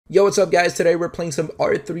Yo, what's up guys? Today we're playing some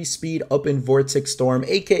R3 speed up in Vortex Storm,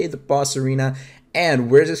 aka the boss arena,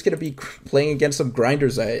 and we're just going to be playing against some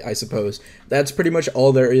grinders, I suppose. That's pretty much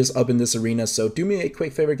all there is up in this arena, so do me a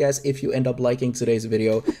quick favor guys, if you end up liking today's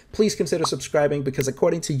video, please consider subscribing, because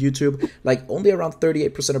according to YouTube, like only around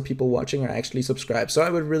 38% of people watching are actually subscribed, so I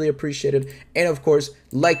would really appreciate it. And of course,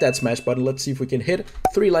 like that smash button. Let's see if we can hit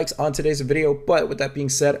 3 likes on today's video. But with that being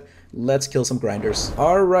said, let's kill some grinders.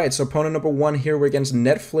 Alright, so opponent number 1 here, we're against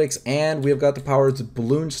Netflix, and we've got the powers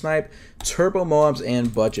Bloon Snipe, Turbo Mobs,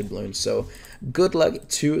 and Budget Bloons. So good luck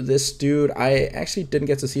to this dude. I actually didn't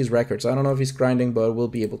get to see his records. I don't know if he's grinding, but we'll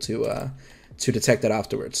be able to detect that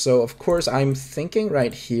afterwards. So of course, I'm thinking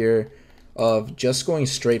right here of just going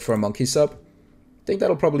straight for a monkey sub. I think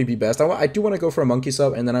that'll probably be best. I do want to go for a monkey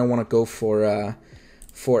sub, and then I want to go for a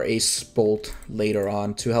Spolt later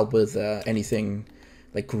on to help with anything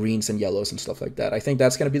like greens and yellows and stuff like that. I think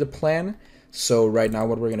that's going to be the plan. So right now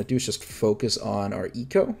what we're going to do is just focus on our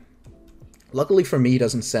eco. Luckily for me, he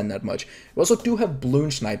doesn't send that much. We also do have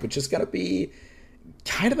Bloon Snipe, which is going to be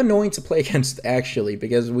kind of annoying to play against actually,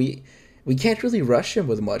 because we can't really rush him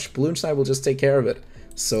with much. Bloon Snipe will just take care of it.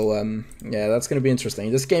 So yeah, that's going to be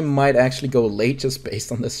interesting. This game might actually go late just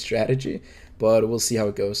based on this strategy, but we'll see how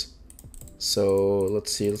it goes. So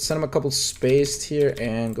let's see, let's send him a couple spaced here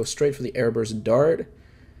and go straight for the Airburst Dart.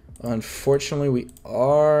 Unfortunately, we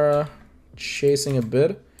are chasing a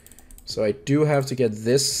bit, so I do have to get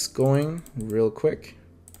this going real quick.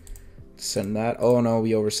 Send that. Oh no,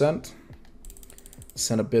 we oversent.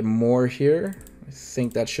 Send a bit more here. I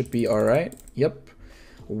think that should be alright. Yep.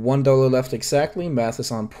 $1 left exactly. Math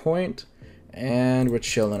is on point. And we're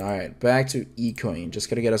chilling. Alright, back to ecoing. Just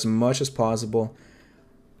gotta get as much as possible.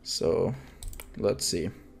 So, let's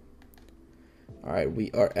see. Alright, we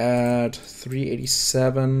are at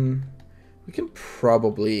 387. We can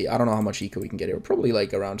probably, I don't know how much eco we can get here. Probably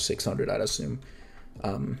like around 600, I'd assume.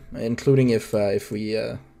 Including if we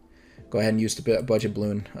go ahead and use the budget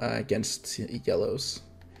balloon against yellows.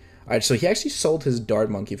 Alright, so he actually sold his dart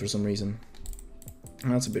monkey for some reason.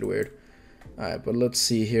 That's a bit weird. Alright, but let's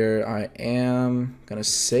see here. I am gonna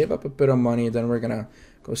save up a bit of money, then we're gonna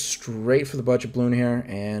go straight for the budget balloon here,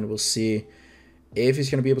 and we'll see if he's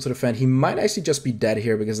going to be able to defend. He might actually just be dead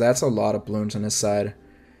here, because that's a lot of balloons on his side.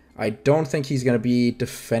 I don't think he's going to be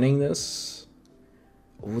defending this.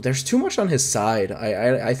 Ooh, there's too much on his side.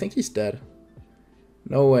 I think he's dead.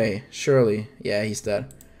 No way. Surely. Yeah, he's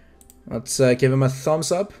dead. Let's give him a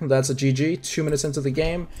thumbs up. That's a GG. 2 minutes into the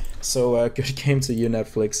game. So good game to you,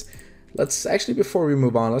 Netflix. Let's actually, before we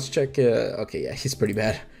move on, let's check. Okay, yeah, he's pretty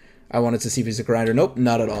bad. I wanted to see if he's a grinder. Nope,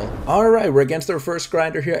 not at all. Alright, we're against our first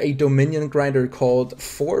grinder here, a Dominion grinder called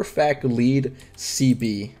 4-Fac Lead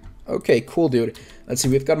CB. Okay, cool, dude. Let's see,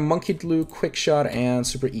 we've got Monkey Glue, Quick Shot, and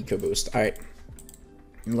Super Eco Boost. Alright,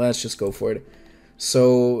 let's just go for it.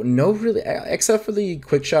 So, no really, except for the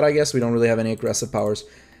Quick Shot, I guess, we don't really have any aggressive powers.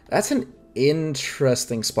 That's an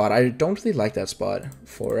interesting spot. I don't really like that spot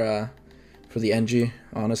for the NG,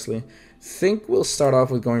 honestly. Think we'll start off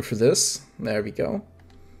with going for this. There we go.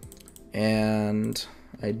 And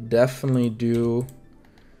I definitely do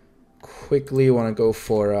quickly want to go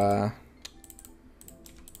for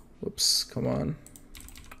whoops, come on,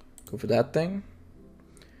 go for that thing.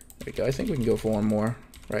 There we go. I think we can go for one more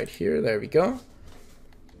right here. There we go.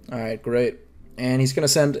 Alright, great. And he's gonna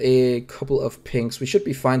send a couple of pinks. We should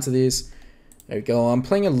be fine to these. There we go. I'm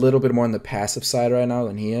playing a little bit more on the passive side right now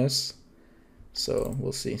than he is, so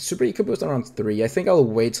we'll see. Super Eco Boost around 3. I think I'll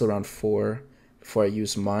wait till around 4 before I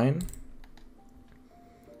use mine.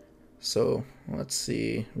 So let's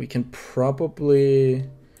see, we can probably,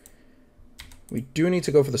 we do need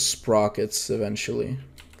to go for the sprockets eventually.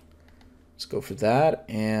 Let's go for that,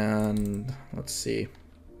 and let's see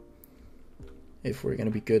if we're gonna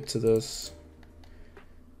be good to this.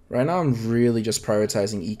 Right now I'm really just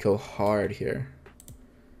prioritizing eco hard here.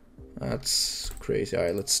 That's crazy.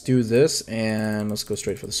 Alright, let's do this, and let's go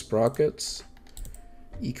straight for the sprockets.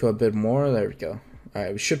 Eco a bit more, there we go.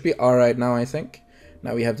 Alright, we should be alright now, I think.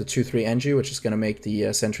 Now we have the 2-3 NG, which is going to make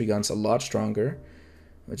the sentry guns a lot stronger,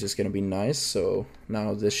 which is going to be nice. So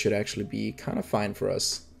now this should actually be kind of fine for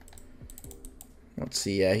us. Let's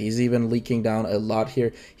see, yeah, he's even leaking down a lot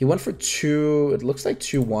here. He went for 2, it looks like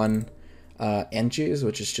 2-1 NGs,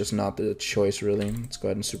 which is just not the choice really. Let's go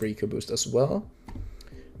ahead and Super Eco Boost as well.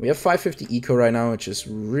 We have 550 Eco right now, which is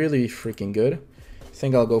really freaking good. I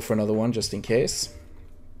think I'll go for another one just in case.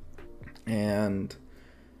 And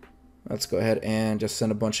let's go ahead and just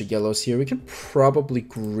send a bunch of yellows here. We can probably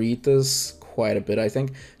greet this quite a bit, I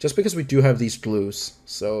think, just because we do have these blues.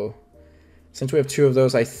 So since we have 2 of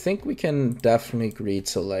those, I think we can definitely greet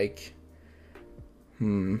to like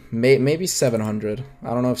Maybe 700. I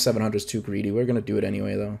don't know if 700 is too greedy. We're gonna do it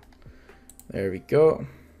anyway though. There we go.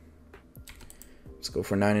 Let's go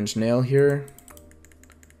for 9-inch nail here.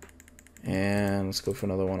 And let's go for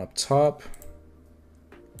another one up top.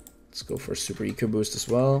 Let's go for a super eco boost as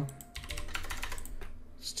well.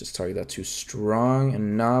 Let's just target that too strong.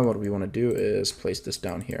 And now what we want to do is place this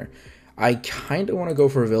down here. I kind of want to go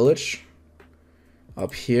for a village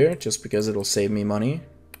up here just because it'll save me money.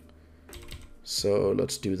 So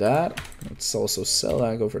let's do that. Let's also sell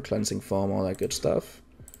that, go for cleansing foam, all that good stuff.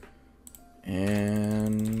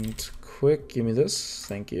 And quick, give me this.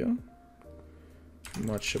 Thank you.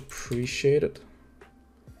 Much appreciated.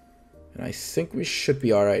 And I think we should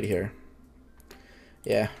be alright here.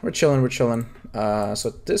 Yeah, we're chilling, we're chilling. So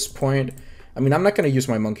at this point, I mean, I'm not going to use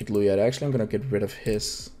my monkey glue yet. Actually, I'm going to get rid of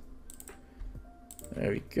his.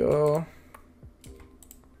 There we go.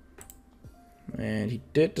 And he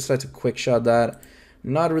did decide to quick shot that.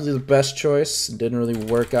 Not really the best choice. Didn't really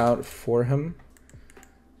work out for him.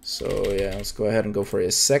 So yeah, let's go ahead and go for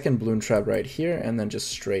a second balloon trap right here. And then just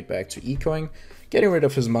straight back to ecoing. Getting rid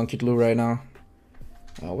of his monkey glue right now.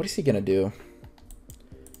 What is he going to do?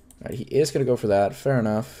 Alright, he is going to go for that. Fair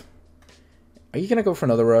enough. Are you going to go for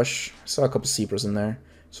another rush? I saw a couple Seepers in there.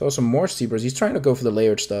 Saw some more Seepers. He's trying to go for the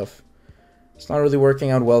layered stuff. It's not really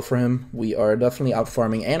working out well for him. We are definitely out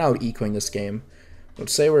farming and out ecoing this game. I would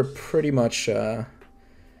say we're pretty much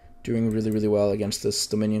doing really, really well against this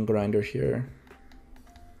Dominion grinder here.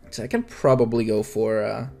 So I can probably go for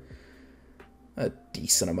a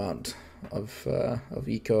decent amount of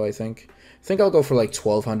eco, I think. I think I'll go for like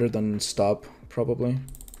 1200 then stop, probably.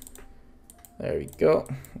 There we go.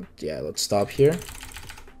 Yeah, let's stop here.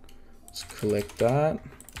 Let's collect that.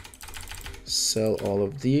 Sell all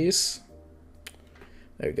of these.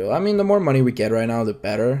 There we go. I mean, the more money we get right now, the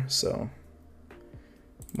better. So,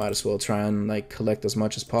 might as well try and like collect as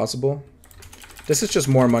much as possible. This is just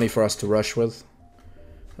more money for us to rush with.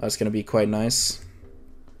 That's gonna be quite nice.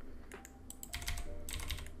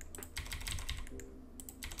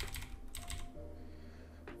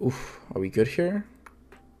 Oof, are we good here?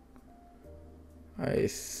 I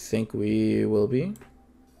think we will be.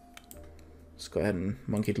 Let's go ahead and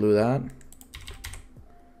monkey glue that.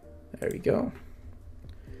 There we go.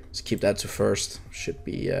 Let's keep that to first. Should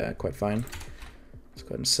be quite fine. Let's go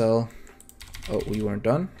ahead and sell. Oh, we weren't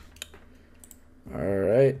done.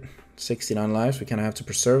 Alright. 69 lives. We kind of have to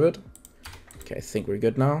preserve it. Okay, I think we're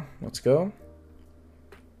good now. Let's go.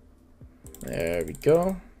 There we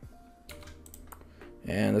go.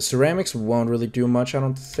 And the ceramics won't really do much, I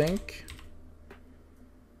don't think.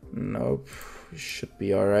 Nope. We should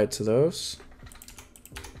be alright to those.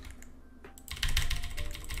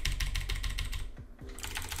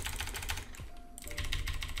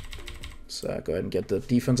 So go ahead and get the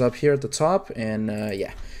defense up here at the top. And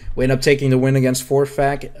yeah, we end up taking the win against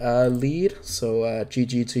 4FAC lead. So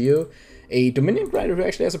GG to you. A Dominion grinder who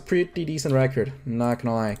actually has a pretty decent record. Not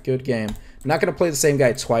gonna lie. Good game. Not gonna play the same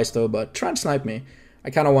guy twice though, but try and snipe me. I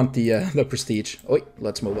kind of want the prestige. Oh, wait,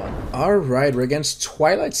 let's move on. Alright, we're against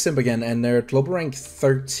Twilight Simp again, and they're global rank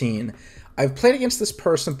 13. I've played against this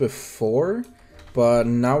person before, but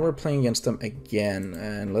now we're playing against them again.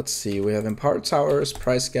 And let's see, we have Empowered Towers,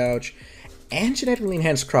 Price Gouge, and Genetically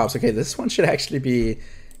Enhanced Crops. Okay, this one should actually be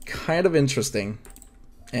kind of interesting.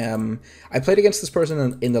 I played against this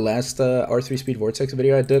person in the last R3 Speed Vortex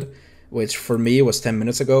video I did, which for me was 10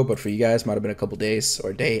 minutes ago, but for you guys might have been a couple days or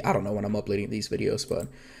a day. I don't know when I'm uploading these videos,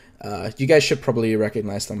 but you guys should probably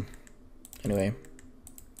recognize them. Anyway,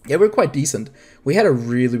 yeah, we're quite decent. We had a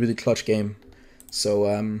really, really clutch game. So,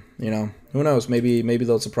 you know, who knows? Maybe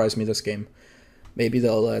they'll surprise me this game. Maybe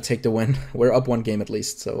they'll take the win. We're up one game at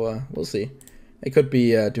least, so we'll see. They could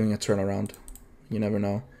be doing a turnaround. You never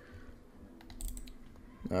know.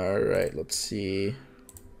 Alright, let's see.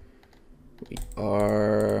 We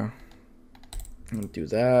are... I'm gonna do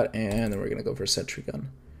that, and then we're gonna go for a sentry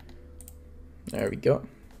gun. There we go.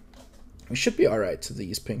 We should be alright to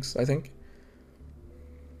these pinks, I think.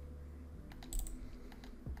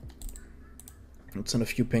 Let's send a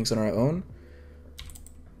few pinks on our own.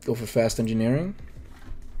 Go for fast engineering.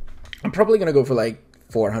 I'm probably gonna go for like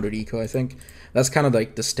 400 eco, I think. That's kind of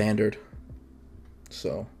like the standard.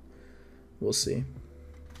 So, we'll see.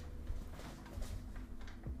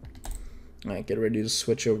 Alright, get ready to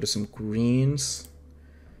switch over to some greens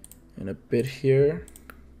in a bit here.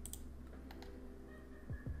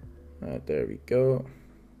 Alright, there we go.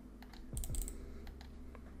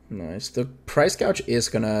 Nice. The price gouge is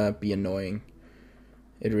gonna be annoying.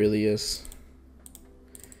 It really is.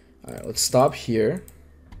 Alright, let's stop here.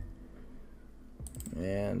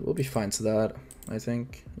 And we'll be fine to that, I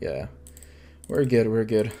think. Yeah. We're good, we're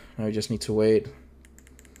good. Now we just need to wait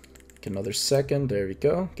another second. There we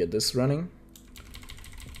go. Get this running.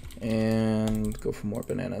 And go for more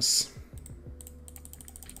bananas.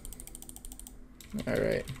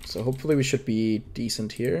 Alright, so hopefully we should be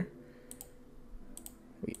decent here.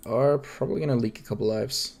 We are probably going to leak a couple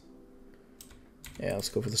lives. Yeah, let's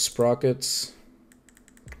go for the sprockets.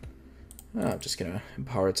 I'm just going to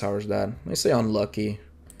empower towers that. I say unlucky,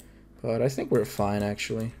 but I think we're fine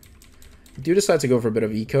actually. We do decide to go for a bit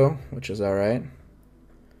of eco, which is alright.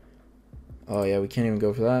 Oh yeah, we can't even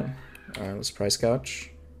go for that. Alright, let's price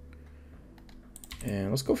couch. And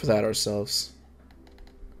let's go for that ourselves.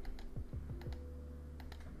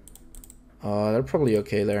 They're probably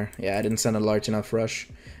okay there. Yeah, I didn't send a large enough rush.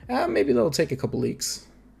 Maybe they'll take a couple leaks.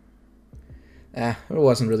 It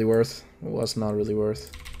wasn't really worth. It was not really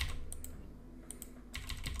worth.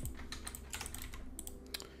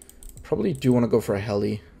 Probably do want to go for a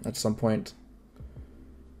heli at some point.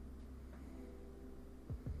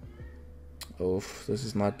 Oh, this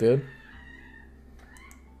is not good.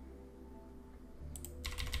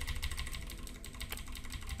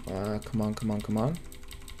 Come on, come on, come on.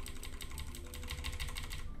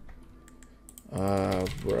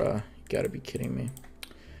 Bruh, you gotta be kidding me.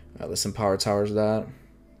 Let's empower towers that.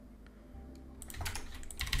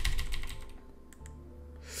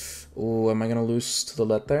 Oh, am I gonna lose to the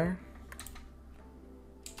let there?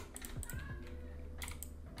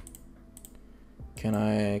 Can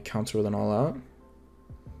I counter with an all out?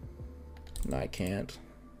 No, I can't.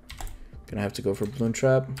 Gonna have to go for balloon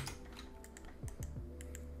trap.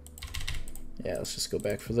 Yeah, let's just go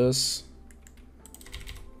back for this.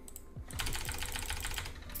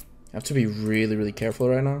 I have to be really, really careful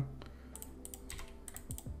right now.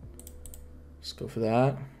 Let's go for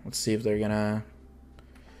that. Let's see if they're gonna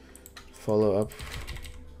follow up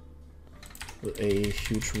with a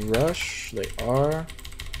huge rush. They are.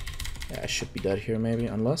 Yeah, I should be dead here maybe,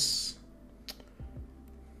 unless.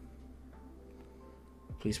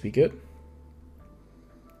 Please be good.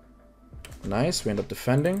 Nice, we end up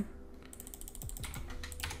defending.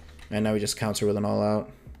 And now we just counter with an all out.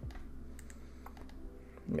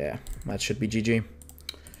 Yeah, that should be GG.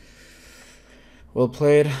 Well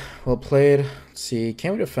played, well played. Let's see,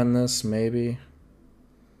 can we defend this? Maybe.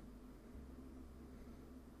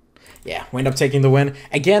 Yeah, we end up taking the win.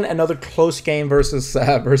 Again, another close game versus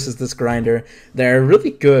this grinder. They're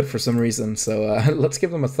really good for some reason, so let's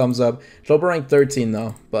give them a thumbs up. Global rank 13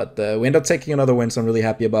 though, but we end up taking another win, so I'm really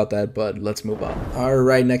happy about that, but let's move on.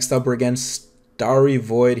 Alright, next up we're against Starry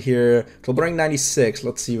Void here. Global rank 96.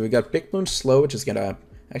 Let's see, we got Big Bloon Slow, which is gonna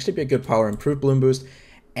actually be a good power, improved Bloon Boost,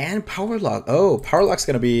 and Power Lock. Oh, Power Lock's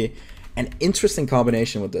gonna be an interesting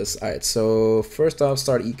combination with this. Alright, so first off,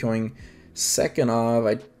 start ecoing. Second off,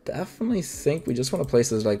 I definitely think we just want to place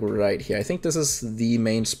this like right here. I think this is the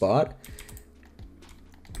main spot.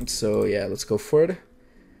 So yeah, let's go for it.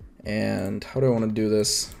 And how do I want to do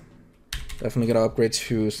this? Definitely gotta upgrade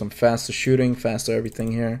to some faster shooting, faster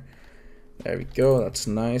everything here. There we go, that's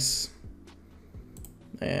nice.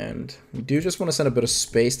 And we do just want to send a bit of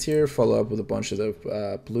space here, follow up with a bunch of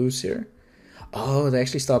the blues here. Oh, they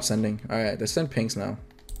actually stopped sending. Alright, they send pinks now.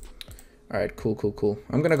 Alright, cool, cool, cool.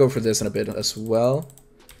 I'm gonna go for this in a bit as well.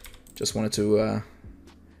 Just wanted to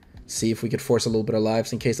see if we could force a little bit of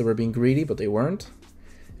lives in case they were being greedy, but they weren't.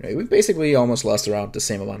 Anyway, we basically almost lost around the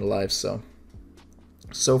same amount of lives,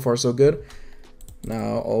 so far so good.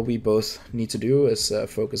 Now all we both need to do is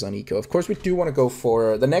focus on eco. Of course, we do want to go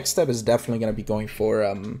for the next step is definitely going to be going for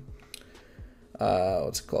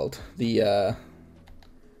what's it called, the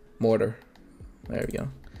mortar. There we go.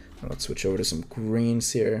 Now let's switch over to some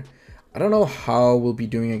greens here. I don't know how we'll be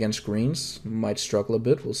doing against greens. Might struggle a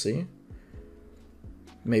bit, we'll see.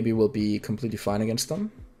 Maybe we'll be completely fine against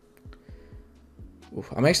them. Ooh,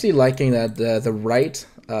 I'm actually liking that the right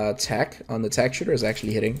tack on the Tack Shooter is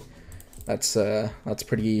actually hitting. That's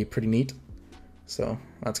pretty neat. So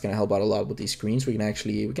that's gonna help out a lot with these screens. We can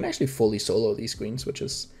actually fully solo these screens, which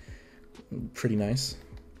is pretty nice.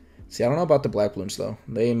 See, I don't know about the black balloons though.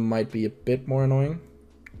 They might be a bit more annoying.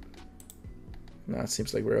 No, it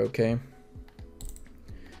seems like we're okay.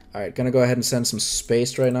 Alright, gonna go ahead and send some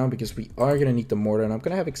space right now because we are gonna need the mortar, and I'm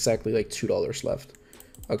gonna have exactly like $2 left.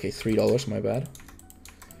 Okay, $3, my bad.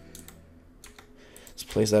 Let's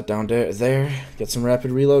place that down there, get some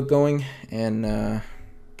rapid reload going, and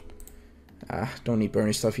don't need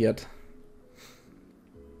Bernie stuff yet.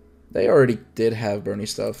 They already did have Bernie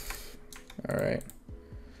stuff. Alright.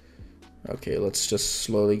 Okay, let's just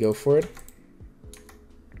slowly go for it.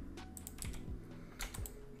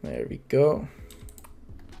 There we go.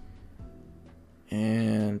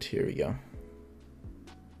 And here we go.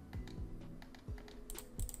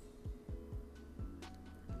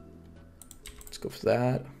 go for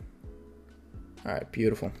that. Alright,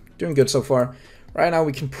 beautiful. Doing good so far. Right now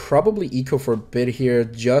we can probably eco for a bit here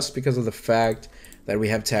just because of the fact that we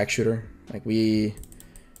have Tack Shooter. Like, we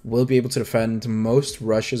will be able to defend most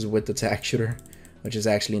rushes with the Tack Shooter, which is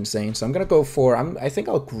actually insane. So I'm gonna go for, I think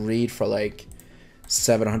I'll greed for like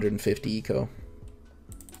 750 eco.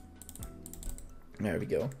 There we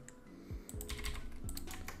go.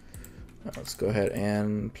 Let's go ahead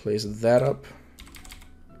and place that up.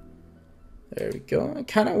 There we go. I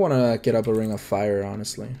kind of want to get up a Ring of Fire,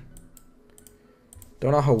 honestly.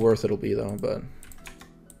 Don't know how worth it'll be though, but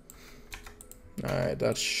alright,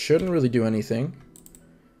 that shouldn't really do anything.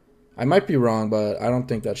 I might be wrong, but I don't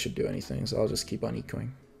think that should do anything, so I'll just keep on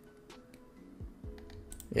ecoing.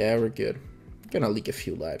 Yeah, we're good. Gonna leak a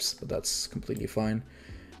few lives, but that's completely fine.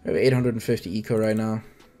 We have 850 eco right now.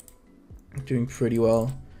 Doing pretty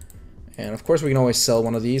well. And of course we can always sell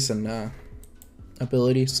one of these and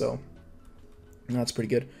ability, so that's pretty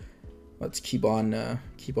good. Let's keep on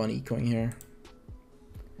ecoing here.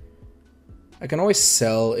 I can always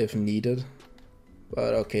sell if needed,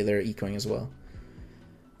 but okay, they're ecoing as well.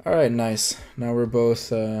 All right, nice. Now we're both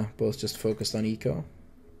just focused on eco.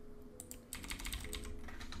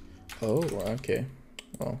 Oh, okay.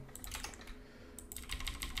 Well,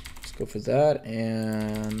 let's go for that,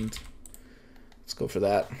 and let's go for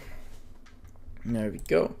that. There we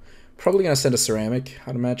go. Probably gonna send a ceramic,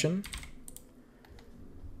 I'd imagine.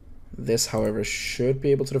 This, however, should be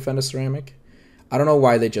able to defend a ceramic. I don't know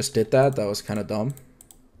why they just did that. That was kind of dumb.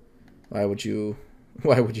 Why would you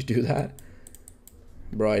do that?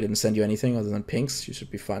 Bro, I didn't send you anything other than pinks. You should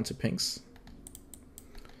be fine to pinks.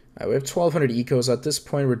 Alright, we have 1200 ecos. At this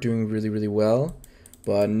point, we're doing really, really well.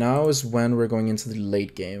 But now is when we're going into the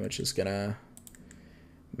late game, which is gonna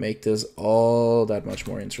make this all that much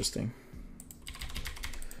more interesting.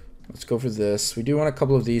 Let's go for this. We do want a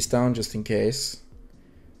couple of these down just in case.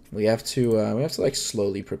 We have to like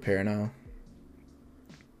slowly prepare now.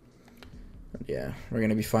 And yeah, we're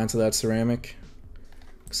gonna be fine to that ceramic,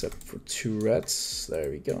 except for 2 reds. There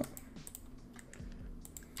we go.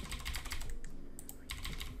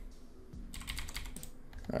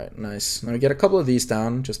 All right, nice. Now we get a couple of these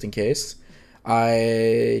down just in case.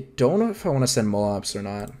 I don't know if I want to send Moabs or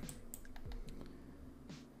not.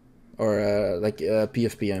 Or like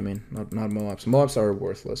PFP, I mean, not Moabs. Moabs are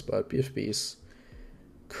worthless, but PFPs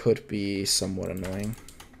could be somewhat annoying.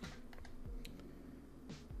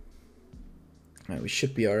 Alright, we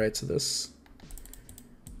should be alright to this.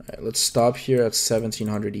 Alright, let's stop here at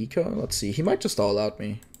 1700 eco. Let's see, he might just all out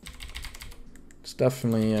me. It's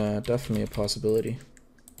definitely a possibility.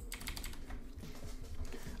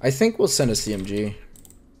 I think we'll send a CMG.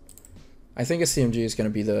 I think a CMG is gonna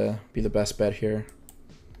be the best bet here.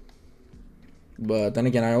 But then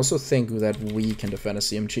again, I also think that we can defend a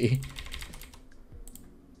CMG.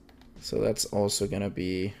 So that's also gonna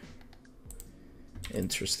be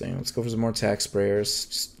interesting. Let's go for some more tack sprayers.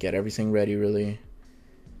 Just get everything ready, really.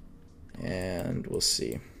 And we'll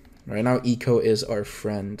see. Right now, eco is our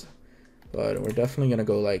friend. But we're definitely gonna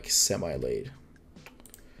go like semi-late.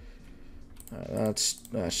 That's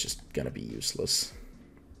just gonna be useless.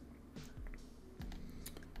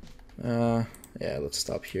 Yeah, let's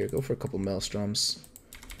stop here. Go for a couple maelstroms.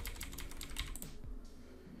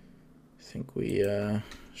 I think we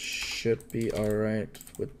should be alright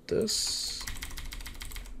with this.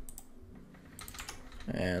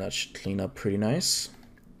 And that should clean up pretty nice.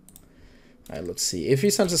 Alright, let's see. If he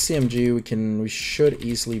sends a CMG, we should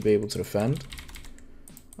easily be able to defend.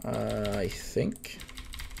 I think.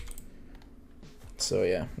 So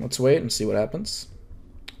yeah, let's wait and see what happens.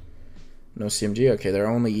 No CMG. Okay, they're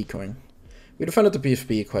only ecoing. We defended the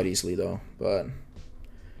PFP quite easily though, but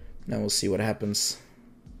now we'll see what happens.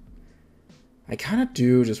 I kind of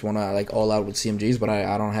do just want to like all out with CMGs, but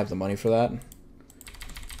I don't have the money for that.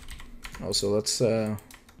 Also, let's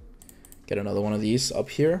get another one of these up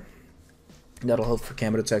here. That'll help for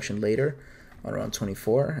camera detection later on around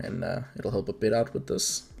 24, and it'll help a bit out with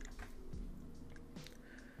this.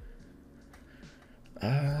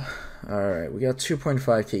 Alright, we got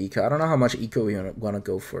 2.5k eco. I don't know how much eco we want to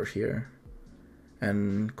go for here.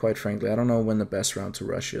 And quite frankly, I don't know when the best round to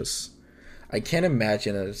rush is. I can't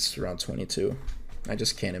imagine that it's around 22. I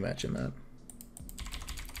just can't imagine that.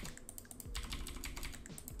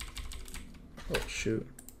 Oh, shoot.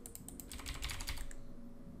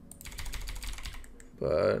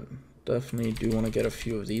 But definitely do want to get a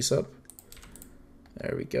few of these up.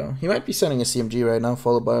 There we go. He might be sending a CMG right now,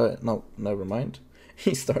 followed by... No, never mind.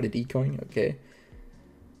 He started ecoing, okay.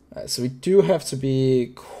 So we do have to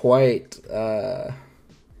be quite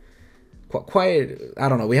quite, I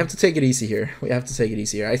don't know. We have to take it easy here. We have to take it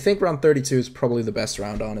easy here. I think round 32 is probably the best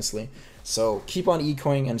round, honestly. So keep on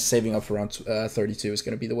ecoing and saving up for round 32 is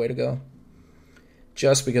going to be the way to go.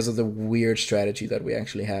 Just because of the weird strategy that we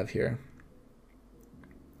actually have here.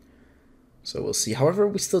 So we'll see. However,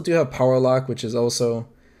 we still do have Power Lock, which is also,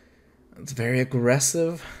 it's very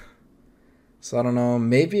aggressive. So I don't know.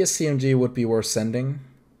 Maybe a CMG would be worth sending.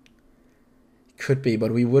 Could be,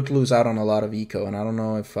 but we would lose out on a lot of eco, and I don't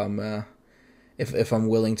know if I'm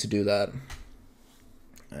willing to do that.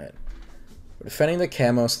 All right, we're defending the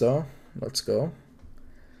camos though. Let's go.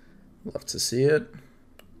 Love to see it.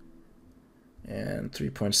 And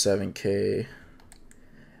 3.7k.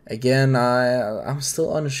 Again, I'm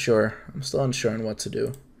still unsure. I'm still unsure on what to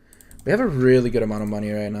do. We have a really good amount of money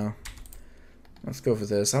right now. Let's go for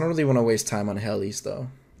this. I don't really want to waste time on helis though.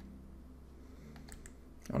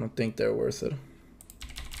 I don't think they're worth it.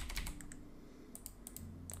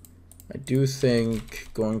 I do think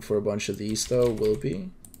going for a bunch of these though will be.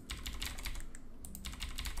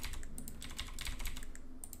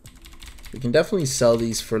 We can definitely sell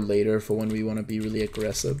these for later for when we want to be really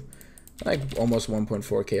aggressive. Like almost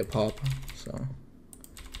 1.4k a pop, so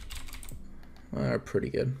pretty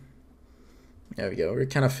good. There we go. We're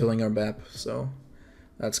kind of filling our map, so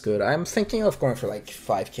that's good. I'm thinking of going for like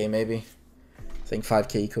 5k maybe. I think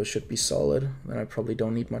 5k eco should be solid. Then I probably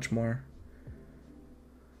don't need much more.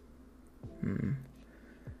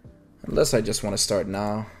 Unless I just want to start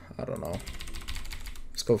now. I don't know.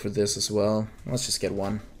 Let's go for this as well. Let's just get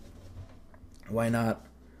one. Why not?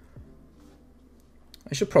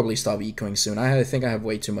 I should probably stop ecoing soon. I think I have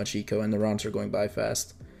way too much eco and the rounds are going by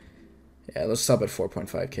fast. Yeah, let's stop at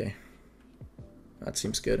 4.5k. That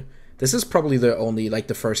seems good. This is probably the only, like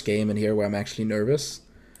the first game in here where I'm actually nervous.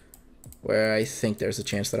 Where I think there's a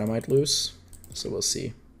chance that I might lose. So we'll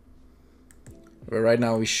see. But right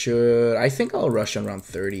now we should, I think I'll rush on around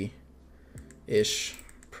 30-ish,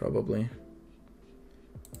 probably.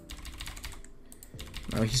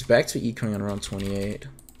 Now he's back to ecoing on around 28.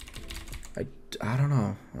 I don't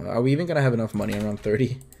know. Are we even going to have enough money around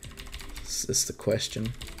 30? This is the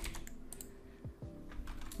question.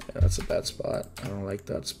 Yeah, that's a bad spot. I don't like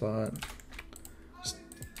that spot.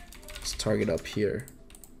 Let's target up here.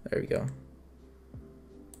 There we go.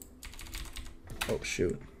 Oh,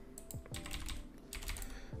 shoot.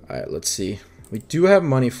 Alright, let's see. We do have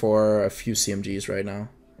money for a few CMGs right now.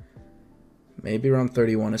 Maybe around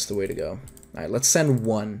 31 is the way to go. Alright, let's send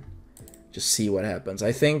one. Just see what happens.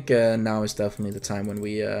 I think now is definitely the time when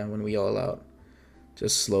we all out.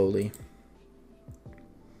 Just slowly.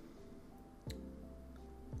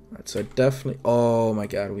 Alright, so I definitely... Oh my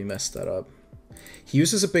god, we messed that up. He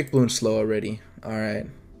uses a big balloon slow already. Alright.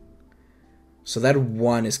 So that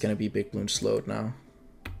one is going to be big balloon slowed now.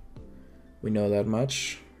 We know that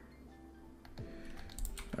much.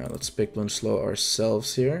 Alright, let's big balloon slow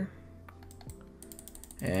ourselves here.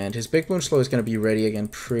 And his big balloon slow is going to be ready again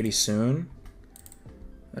pretty soon.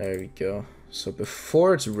 There we go. So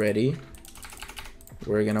before it's ready,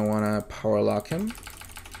 we're going to want to power lock him.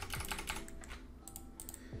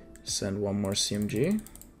 Send one more CMG.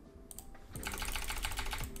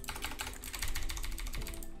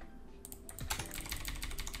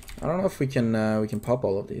 I don't know if we can pop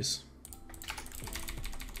all of these.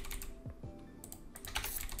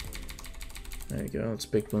 There you go. Let's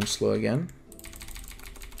big balloon slow again.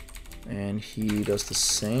 And he does the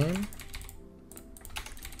same.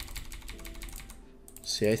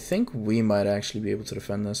 See, I think we might actually be able to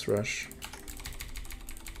defend this rush.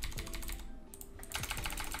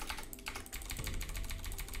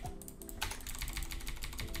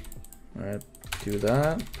 Alright, do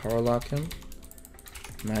that. Power lock him.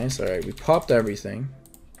 Nice. Alright, we popped everything.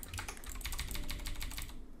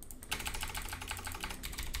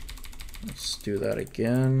 Let's do that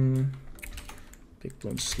again. Big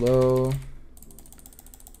balloon slow.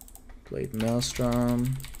 Blade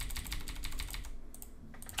maelstrom.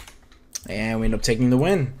 And we end up taking the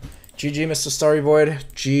win. GG, Mr. Starry Void.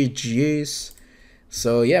 GG's.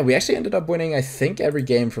 So yeah, we actually ended up winning, I think, every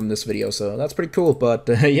game from this video. So that's pretty cool. But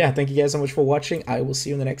yeah, thank you guys so much for watching. I will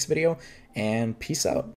see you in the next video. And peace out.